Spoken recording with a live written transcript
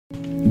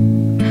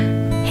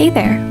Hey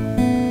there,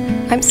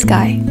 I'm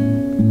Sky.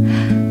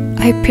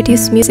 I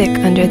produce music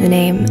under the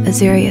name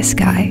Azuria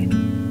Sky.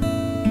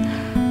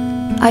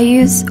 I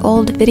use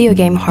old video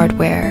game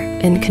hardware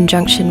in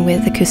conjunction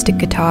with acoustic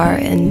guitar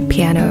and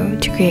piano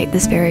to create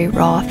this very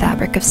raw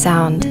fabric of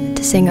sound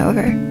to sing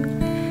over.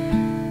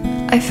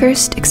 I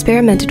first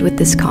experimented with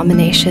this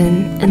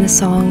combination in the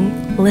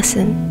song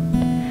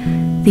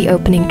Listen, the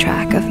opening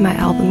track of my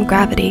album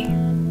Gravity,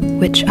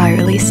 which I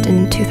released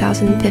in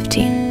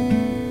 2015.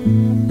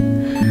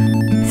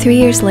 3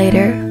 years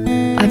later,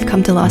 I've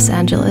come to Los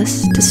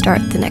Angeles to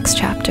start the next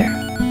chapter.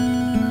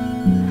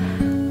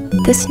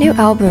 This new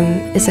album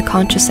is a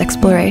conscious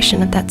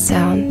exploration of that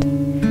sound.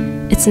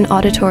 It's an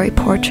auditory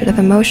portrait of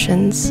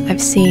emotions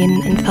I've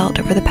seen and felt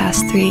over the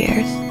past 3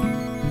 years.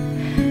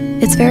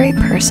 It's very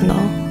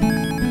personal.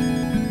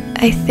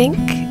 I think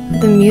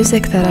the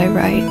music that I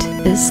write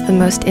is the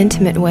most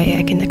intimate way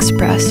I can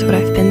express what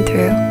I've been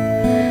through,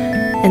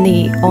 and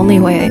the only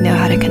way I know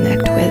how to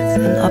connect with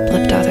and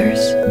uplift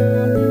others.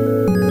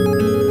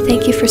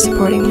 Thank you for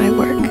supporting my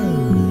work.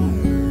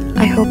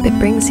 I hope it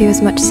brings you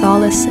as much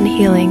solace and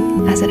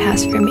healing as it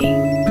has for me.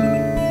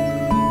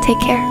 Take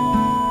care.